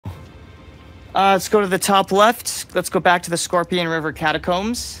Let's go to the top left. Let's go back to the Scorpion River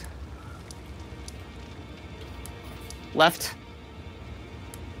Catacombs. Left.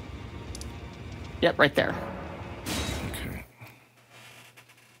 Yep, right there. Okay.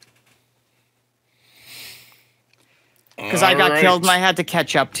 Because I got killed and I had to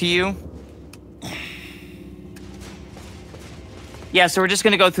catch up to you. Yeah, so we're just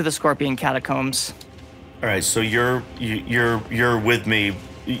gonna go through the Scorpion Catacombs. All right, so you're with me.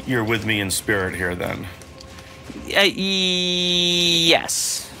 You're with me in spirit here, then. Yes.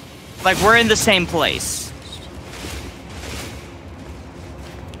 Like, we're in the same place.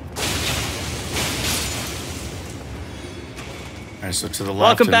 All right, so to the left.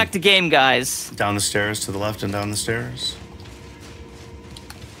 Welcome back to game, guys. Down the stairs, to the left and down the stairs.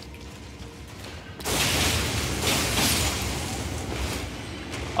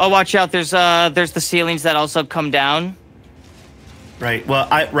 Oh, watch out! There's the ceilings that also come down. Right. Well,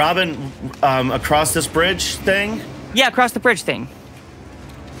 Robin, across this bridge thing. Yeah, across the bridge thing.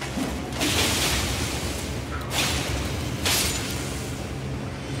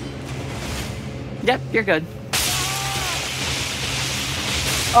 Yep, you're good.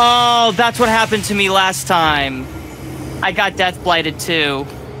 Oh, that's what happened to me last time. I got death blighted too.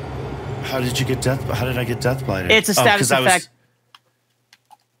 How did you get death? How did I get death blighted? It's a status effect.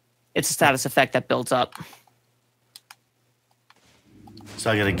 It's a status effect that builds up. So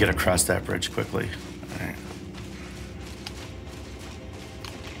I gotta get across that bridge quickly. All right.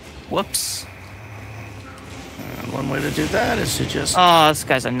 Whoops. And one way to do that is to just... Oh, this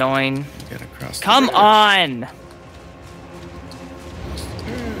guy's annoying. Get across the Come bridge. on!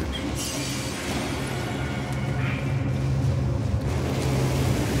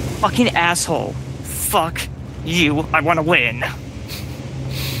 Fucking asshole. Fuck you. I want to win.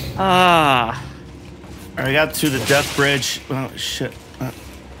 Ah. I got to the death bridge. Oh, shit.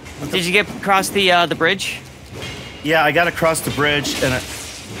 Did you get across the bridge? Yeah, I got across the bridge and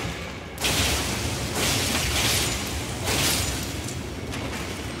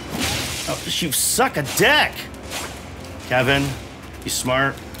Oh, you suck a dick! Kevin, you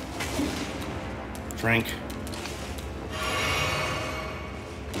smart. Drink.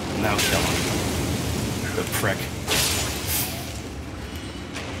 Now kill him. The prick.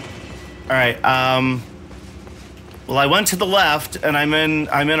 Alright, well, I went to the left and I'm in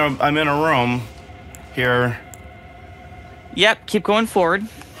a room here. Yep, keep going forward.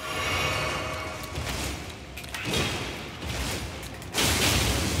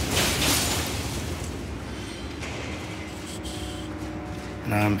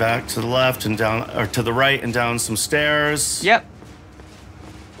 And I'm back to the left and down, or to the right and down some stairs. Yep.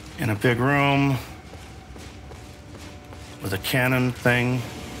 In a big room with a cannon thing.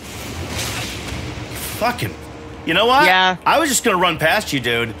 Fucking, you know what? Yeah. I was just gonna run past you,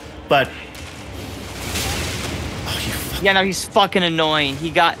 dude, but. Yeah, no, he's fucking annoying.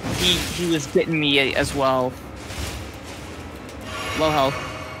 He was getting me as well. Low health.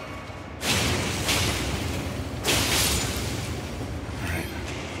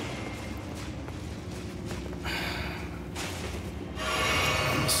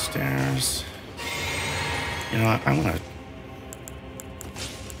 On the stairs. You know what? I'm gonna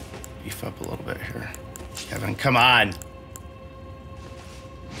beef up a little bit here. Kevin, come on.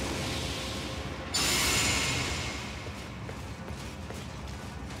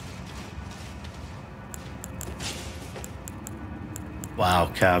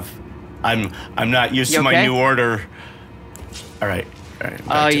 Wow, Kev. I'm not used to my new order. All right.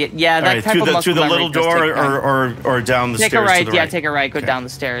 Oh, yeah, that type of through the little door or down the stairs. Take a right, to the yeah, right. take a right, go down the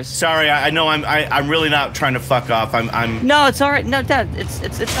stairs. Sorry, I know I'm really not trying to fuck off. I'm No, it's all right. No, Dad, it's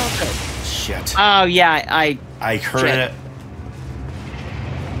all good. Shit. Oh yeah, I heard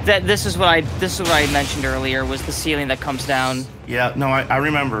it. This is what I mentioned earlier, was the ceiling that comes down. Yeah, no, I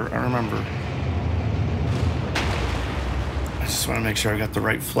remember. I just want to make sure I got the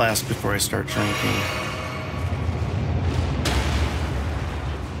right flask before I start drinking.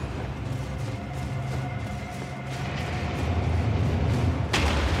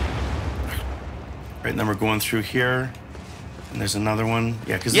 Right, and then we're going through here, and there's another one.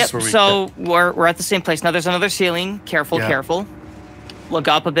 Yeah, because this is where we... So we're at the same place. Now there's another ceiling. Careful, careful. Look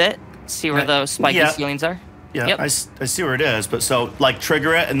up a bit. See where the spiky ceilings are. Yeah, yep. I see where it is, but so, like,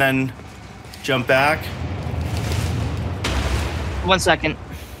 trigger it and then jump back. 1 second.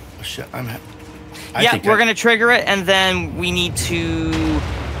 Oh, shit, we're gonna trigger it, and then we need to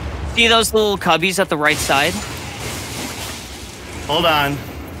see those little cubbies at the right side. Hold on.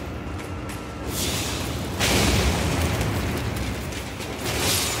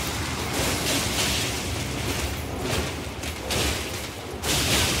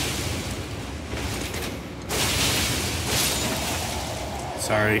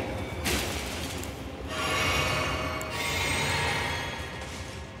 Sorry.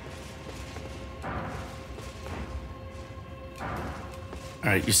 All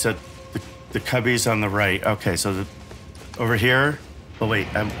right, you said the cubby's on the right. Okay, so over here. Oh wait,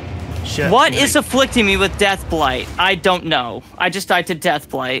 shit. What is afflicting me with death blight? I don't know. I just died to death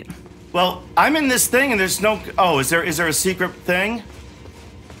blight. Well, I'm in this thing and there's no. Oh, is there a secret thing?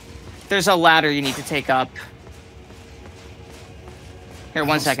 There's a ladder you need to take up. Here,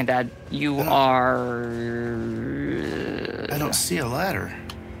 1 second, Dad. You are. I don't see a ladder.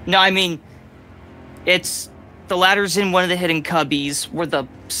 No, I mean, it's the ladder's in one of the hidden cubbies where the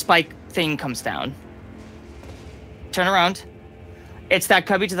spike thing comes down. Turn around. It's that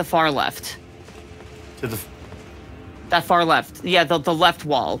cubby to the far left. To the. That far left. Yeah, the left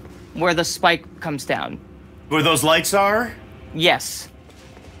wall where the spike comes down. Where those lights are? Yes.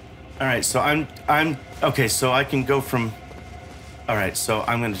 All right, so I'm okay. So I can go from. All right, so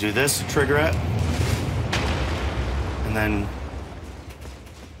I'm going to do this to trigger it, and then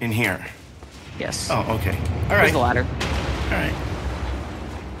in here. Yes. Oh, okay. All right. There's the ladder. All right.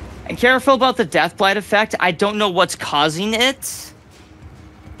 And careful about the death blight effect. I don't know what's causing it.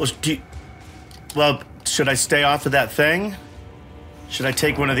 Well, should I stay off of that thing? Should I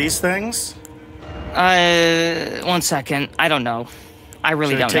take one of these things? 1 second. I don't know. I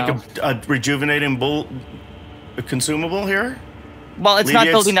really don't know. Should I take a rejuvenating consumable here? Well, it's not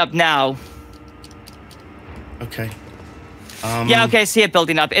building up now. Okay. Yeah, okay, I see it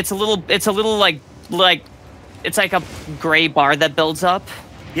building up. It's a little like, it's like a gray bar that builds up.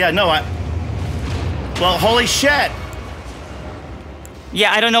 Yeah, no, well, holy shit!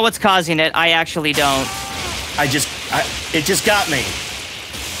 Yeah, I don't know what's causing it. I actually don't. It just got me.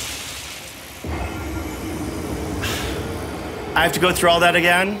 I have to go through all that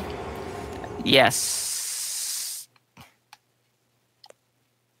again? Yes.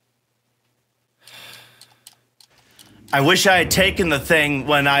 I wish I had taken the thing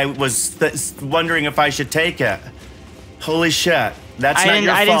when I was wondering if I should take it. Holy shit. That's not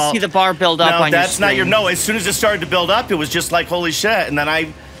your fault. I didn't see the bar build up on your screen. No, that's not your... No, as soon as it started to build up, it was just like, holy shit. And then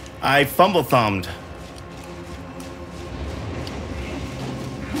I fumble-thumbed.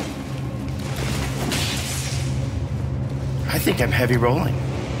 I think I'm heavy rolling.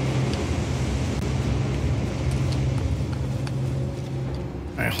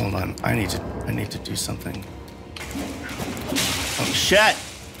 All right, hold on. I need to do something. Oh, shit!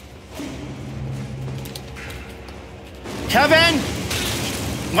 Kevin!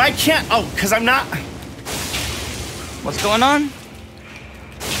 Why can't... Oh, because I'm not... What's going on?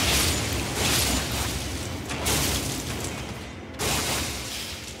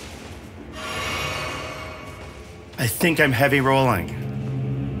 I think I'm heavy rolling.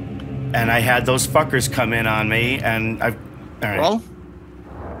 And I had those fuckers come in on me, and I've... All right. Roll?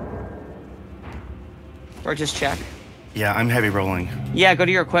 Or just check? Yeah, I'm heavy rolling. Yeah, go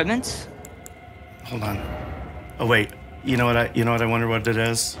to your equipment. Hold on. Oh, wait. You know what I wonder what it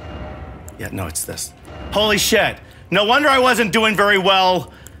is? Yeah, no, it's this. Holy shit! No wonder I wasn't doing very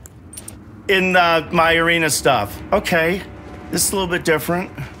well in my arena stuff. Okay, this is a little bit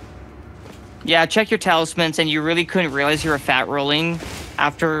different. Yeah, check your talismans, and you really couldn't realize you were fat rolling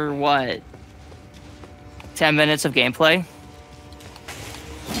after, what, 10 minutes of gameplay?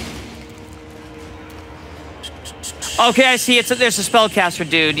 Okay, I see. There's a spellcaster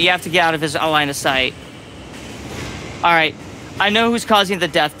dude. You have to get out of his line of sight. Alright, I know who's causing the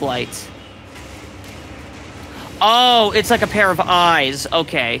death blight. Oh, it's like a pair of eyes.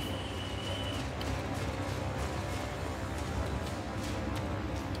 Okay.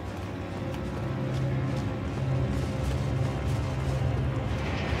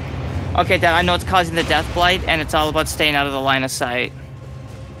 Okay, Dad, I know it's causing the death blight, and it's all about staying out of the line of sight.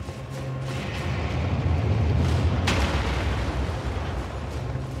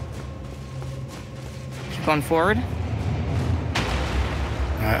 Keep going forward.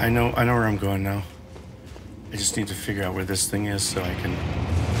 I know where I'm going now. I just need to figure out where this thing is so I can...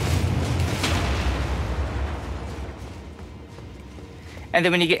 And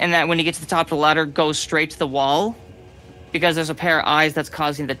then when you get to the top of the ladder, go straight to the wall, because there's a pair of eyes that's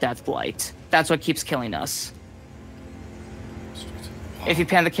causing the death blight. That's what keeps killing us. If you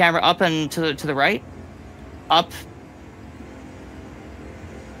pan the camera up and to the right, up.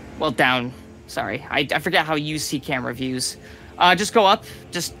 Well, down. Sorry, I forget how you see camera views. Just go up.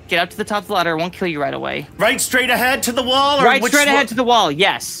 Just get up to the top of the ladder. It won't kill you right away. Right straight ahead to the wall? Or right straight ahead to the wall,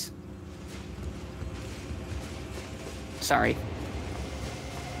 yes. Sorry.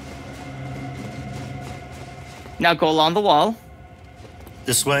 Now go along the wall.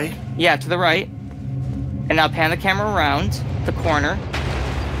 This way? Yeah, to the right. And now pan the camera around the corner.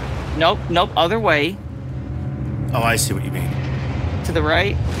 Nope, other way. Oh, I see what you mean. To the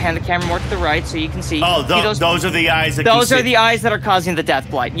right. Pan the camera more to the right so you can see. Oh, see those are the eyes that Those are the eyes that are causing the death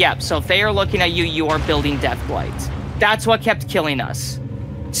blight. Yep, so if they are looking at you, you are building death blight. That's what kept killing us.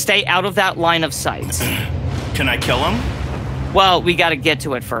 Stay out of that line of sight. Can I kill him? Well, we gotta get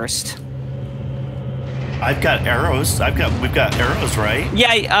to it first. I've got arrows. We've got arrows, right?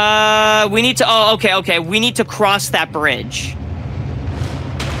 Yeah, we need to, oh, okay. We need to cross that bridge.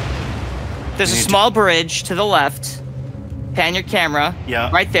 There's a small bridge to the left. Pan your camera.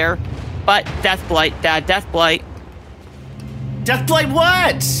 Yeah. Right there. But death blight, Dad, death blight. Death blight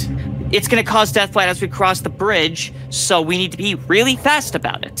what? It's gonna cause death blight as we cross the bridge, so we need to be really fast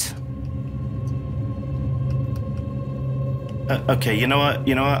about it. Okay, you know what?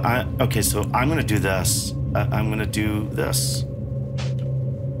 Okay, so I'm gonna do this. I'm gonna do this.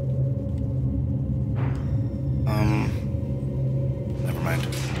 Never mind.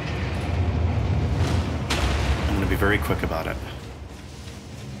 I'm gonna be very quick about it.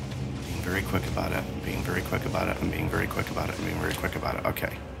 Being very quick about it. Being very quick about it. I'm being very quick about it. I'm being very quick about it.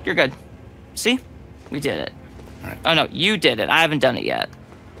 Okay. You're good. See? We did it. All right. Oh no, you did it. I haven't done it yet.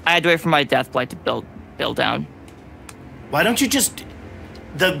 I had to wait for my death blight to build down. Why don't you just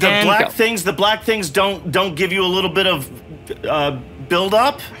the black things? The black things don't give you a little bit of build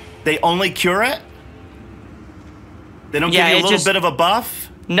up. They only cure it. They don't give you a little bit of a buff.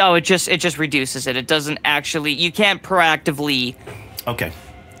 No, it just reduces it. It doesn't actually. You can't proactively. Okay.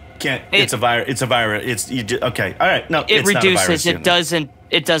 Can't. It's a virus. It's a virus. It's you. Okay. All right. No. It reduces. Not a virus,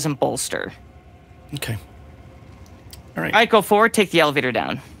 It doesn't bolster. Okay. All right. All right. Go forward. Take the elevator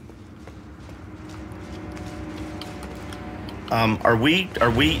down. Are we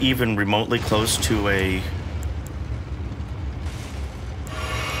even remotely close to a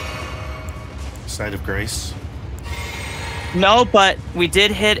site of grace? No, but we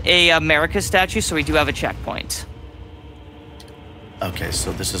did hit a America statue, so we do have a checkpoint. Okay,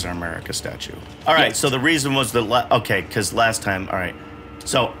 so this is our America statue. All right, yes. So the reason was because last time. All right,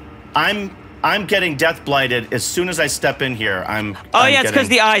 so I'm getting death blighted as soon as I step in here. It's because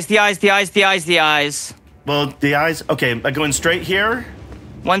the eyes. Well, the eyes. Okay, am I going straight here?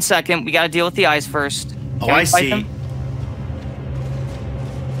 1 second. We got to deal with the eyes first. Oh, I see. Them?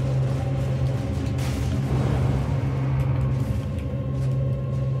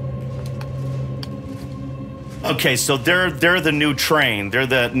 Okay, so they're the new train. They're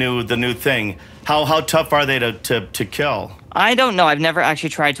the new thing. How tough are they to kill? I don't know. I've never actually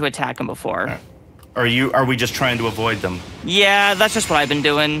tried to attack them before. Are we just trying to avoid them? Yeah, that's just what I've been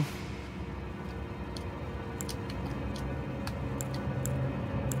doing.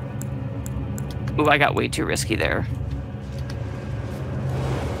 Ooh, I got way too risky there.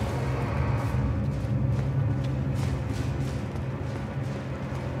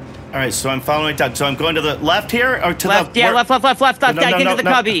 All right, so I'm following Doug. So I'm going to the left here, or to left? the Yeah, left. Get into the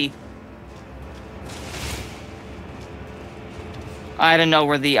cubby. I don't know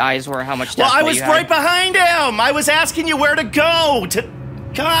where the eyes were. How much? Well, I was right behind him. I was asking you where to go.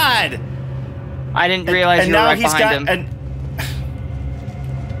 God. I didn't realize you were right behind him.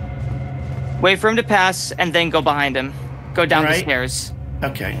 Wait for him to pass, and then go behind him. Go down the stairs.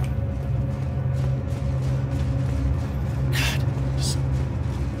 Okay.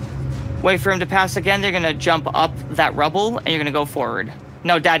 Wait for him to pass again. They're going to jump up that rubble, and you're going to go forward.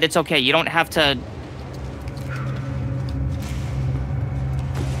 No, Dad, it's okay. You don't have to...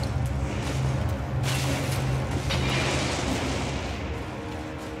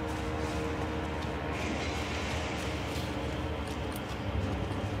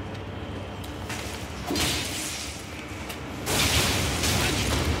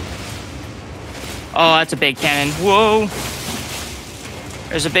 Oh, that's a big cannon. Whoa.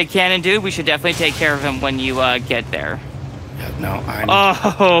 There's a big cannon, dude. We should definitely take care of him when you get there. Yeah, no, I'm...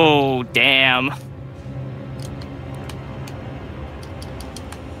 Oh, damn.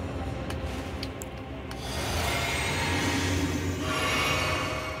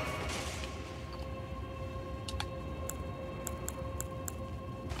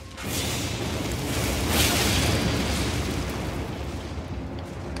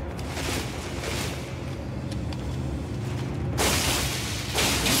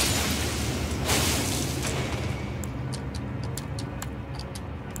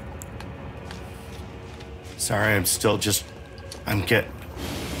 Sorry, I'm still just... I'm get...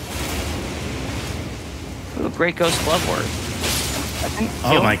 Ooh, great ghost glove work.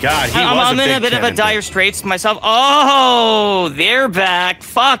 Oh my god, I'm in a bit of a dire straits myself. Oh, they're back.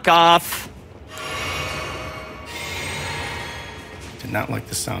 Fuck off. Did not like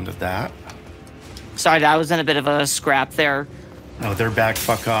the sound of that. Sorry, I was in a bit of a scrap there. No, they're back.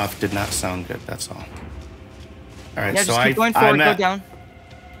 Fuck off. Did not sound good. That's all. All right, Yeah, so just keep going forward. Go down.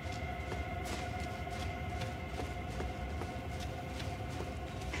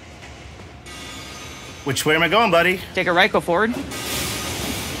 Which way am I going, buddy? Take a right. Go forward.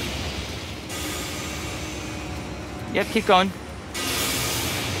 Yep, keep going.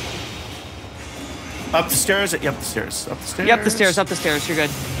 Up the stairs? Yep, the stairs. Up the stairs? Yep, the stairs, up the stairs. You're good.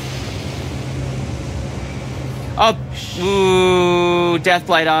 Up. Ooh, death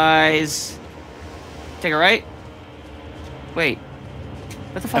blight eyes. Take a right. Wait.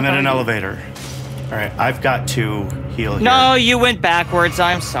 What the fuck? I'm in an elevator. All right, I've got to heal here. No, you went backwards.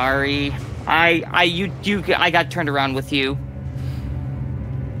 I'm sorry. I got turned around with you.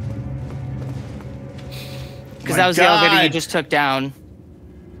 Because that was the elevator you just took down.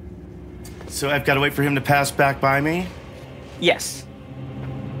 So I've got to wait for him to pass back by me? Yes.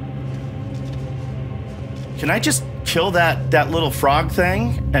 Can I just kill that little frog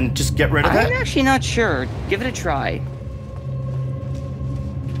thing and just get rid of it? I'm actually not sure. Give it a try.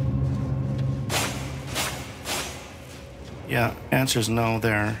 Yeah, answer's no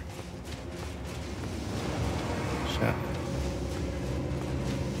there. Shit.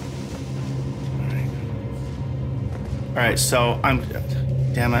 All right, so I'm...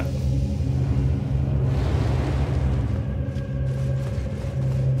 Damn it.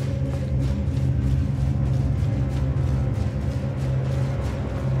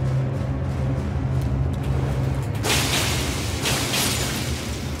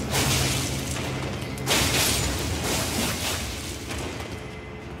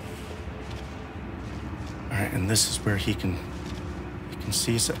 And this is where he can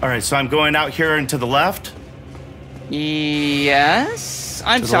see. All right, so I'm going out here and to the left. Yes.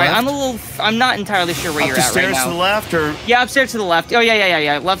 I'm sorry. I'm not entirely sure where you're at right now. Upstairs to the left, or yeah, upstairs to the left. Oh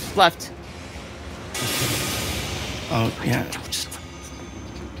yeah. Left. Oh yeah.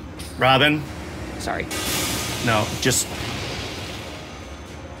 Robin. Sorry. No, just.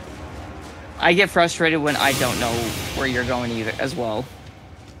 I get frustrated when I don't know where you're going either, as well.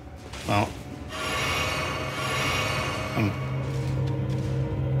 Well.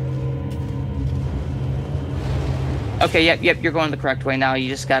 Okay, yep, you're going the correct way now. You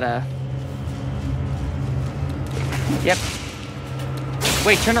just gotta... Yep.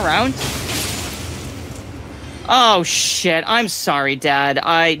 Wait, turn around? Oh, shit. I'm sorry,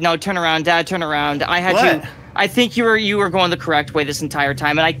 Dad. No, turn around, Dad, turn around. I had what? I think you were going the correct way this entire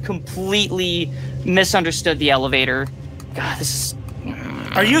time, and I completely misunderstood the elevator. God, this is...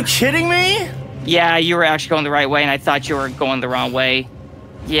 Are you kidding me? Yeah, you were actually going the right way, and I thought you were going the wrong way.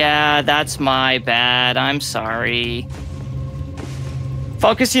 Yeah, that's my bad. I'm sorry.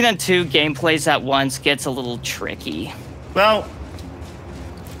 Focusing on two gameplays at once gets a little tricky. Well,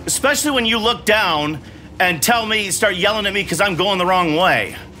 especially when you look down and start yelling at me because I'm going the wrong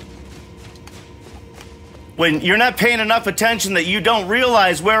way. When you're not paying enough attention that you don't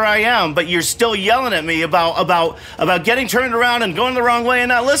realize where I am, but you're still yelling at me about getting turned around and going the wrong way and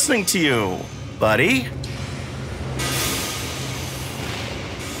not listening to you, buddy.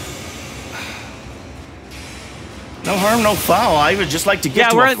 No harm, no foul. I would just like to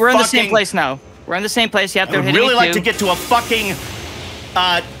get to we're in the same place now. We're in the same place. Yep, they're hitting I would really like too. to get to a fucking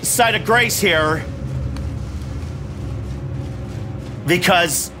side of grace here.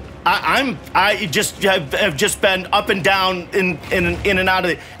 Because I just have just been up and down in and out of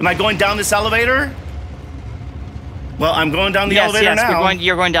it. Am I going down this elevator? Well, I'm going down the elevator now.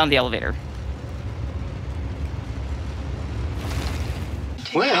 You're going down the elevator.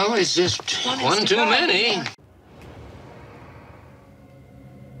 Well, it's just one too many.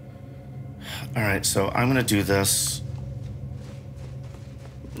 All right, so I'm gonna do this.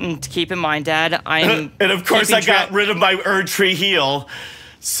 And keep in mind, Dad, I'm and of course I got rid of my Erdtree heal,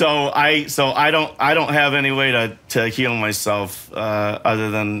 so I don't have any way to heal myself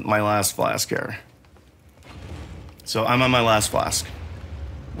other than my last flask here. So I'm on my last flask.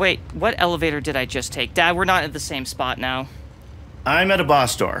 Wait, what elevator did I just take? Dad, we're not at the same spot now. I'm at a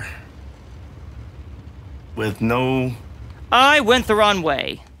boss door. With no... I went the wrong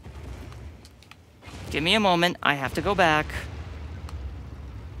way. Give me a moment. I have to go back.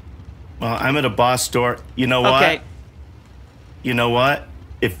 Well, I'm at a boss door. You know what? Okay. You know what?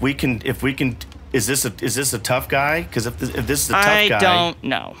 If we can, is this a tough guy? Because if this is a tough guy, I don't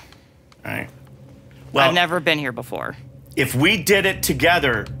know. All right. Well, I've never been here before. If we did it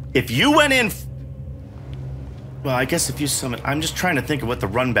together, if you went in, well, I guess if you summon, I'm just trying to think of what the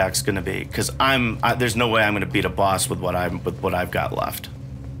run back's going to be, because there's no way I'm going to beat a boss with what I've got left.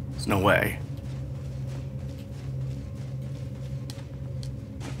 There's no way.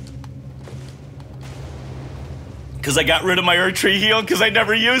 Because I got rid of my Erdtree heal because I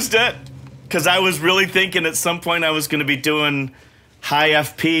never used it. Because I was really thinking at some point I was going to be doing high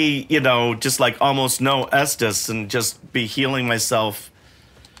FP, you know, just like almost no Estus and just be healing myself.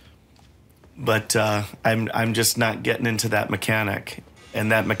 But I'm just not getting into that mechanic.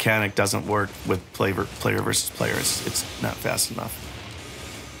 And that mechanic doesn't work with player versus player. It's not fast enough.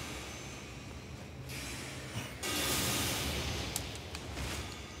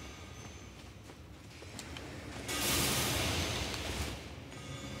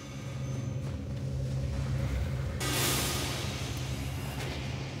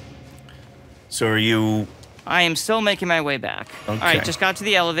 So are you... I am still making my way back. Okay. All right, just got to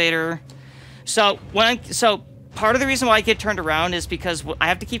the elevator. So part of the reason why I get turned around is because I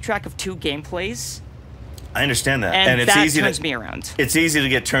have to keep track of 2 gameplays. I understand that, And it's that easy turns me around. It's easy to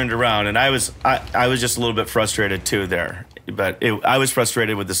get turned around, and I was just a little bit frustrated too there. But I was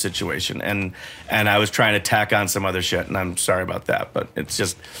frustrated with the situation, and I was trying to tack on some other shit, and I'm sorry about that. But it's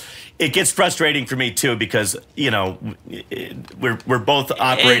just, it gets frustrating for me too because you know we're both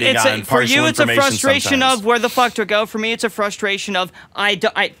operating on partial information. For you, it's a frustration sometimes. of where the fuck to go. For me, it's a frustration of I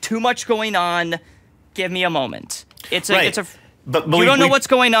too much going on. Give me a moment. But you don't know what's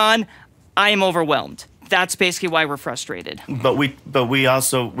going on. I am overwhelmed. That's basically why we're frustrated. But we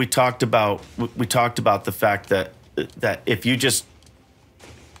talked about the fact that if you just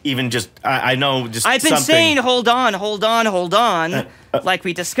I know just I've been saying hold on, like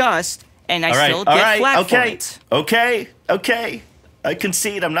we discussed, and I still get flack for it. Okay. I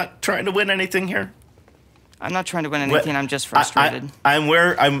concede. I'm not trying to win anything here. I'm not trying to win anything. I'm just frustrated. Are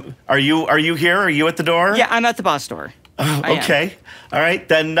you here? Are you at the door? Yeah, I'm at the boss door. Okay. All right.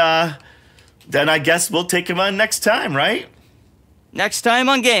 Then I guess we'll take him on next time, right? Next time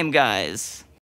on Game Guys.